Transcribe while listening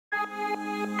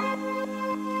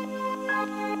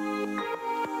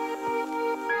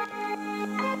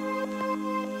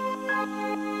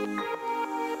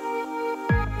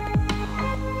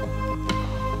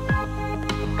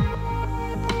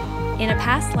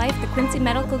past life, the Quincy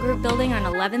Medical Group building on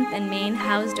 11th and Maine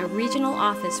housed a regional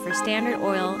office for Standard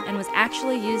Oil and was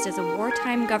actually used as a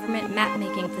wartime government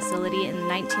map-making facility in the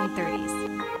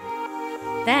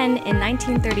 1930s. Then, in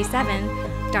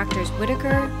 1937, Doctors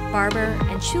Whitaker, Barber,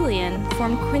 and Shulian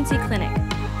formed Quincy Clinic,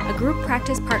 a group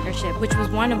practice partnership which was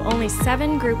one of only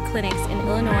 7 group clinics in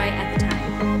Illinois at the time.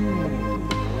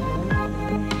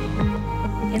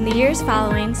 In the years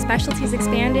following, specialties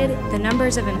expanded, the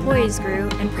numbers of employees grew,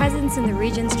 and presence in the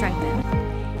region strengthened.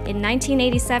 In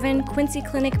 1987, Quincy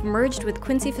Clinic merged with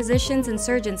Quincy Physicians and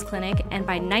Surgeons Clinic, and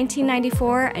by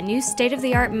 1994, a new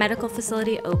state-of-the-art medical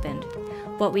facility opened,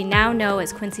 what we now know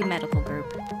as Quincy Medical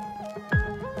Group.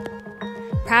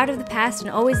 Proud of the past and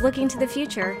always looking to the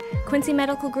future, Quincy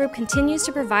Medical Group continues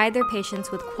to provide their patients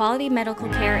with quality medical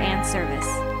care and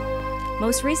service.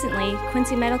 Most recently,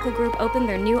 Quincy Medical Group opened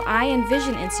their new Eye and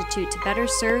Vision Institute to better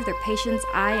serve their patients'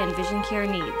 eye and vision care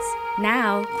needs.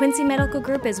 Now, Quincy Medical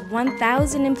Group is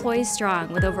 1,000 employees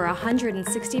strong with over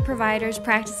 160 providers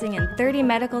practicing in 30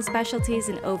 medical specialties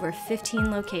in over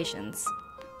 15 locations.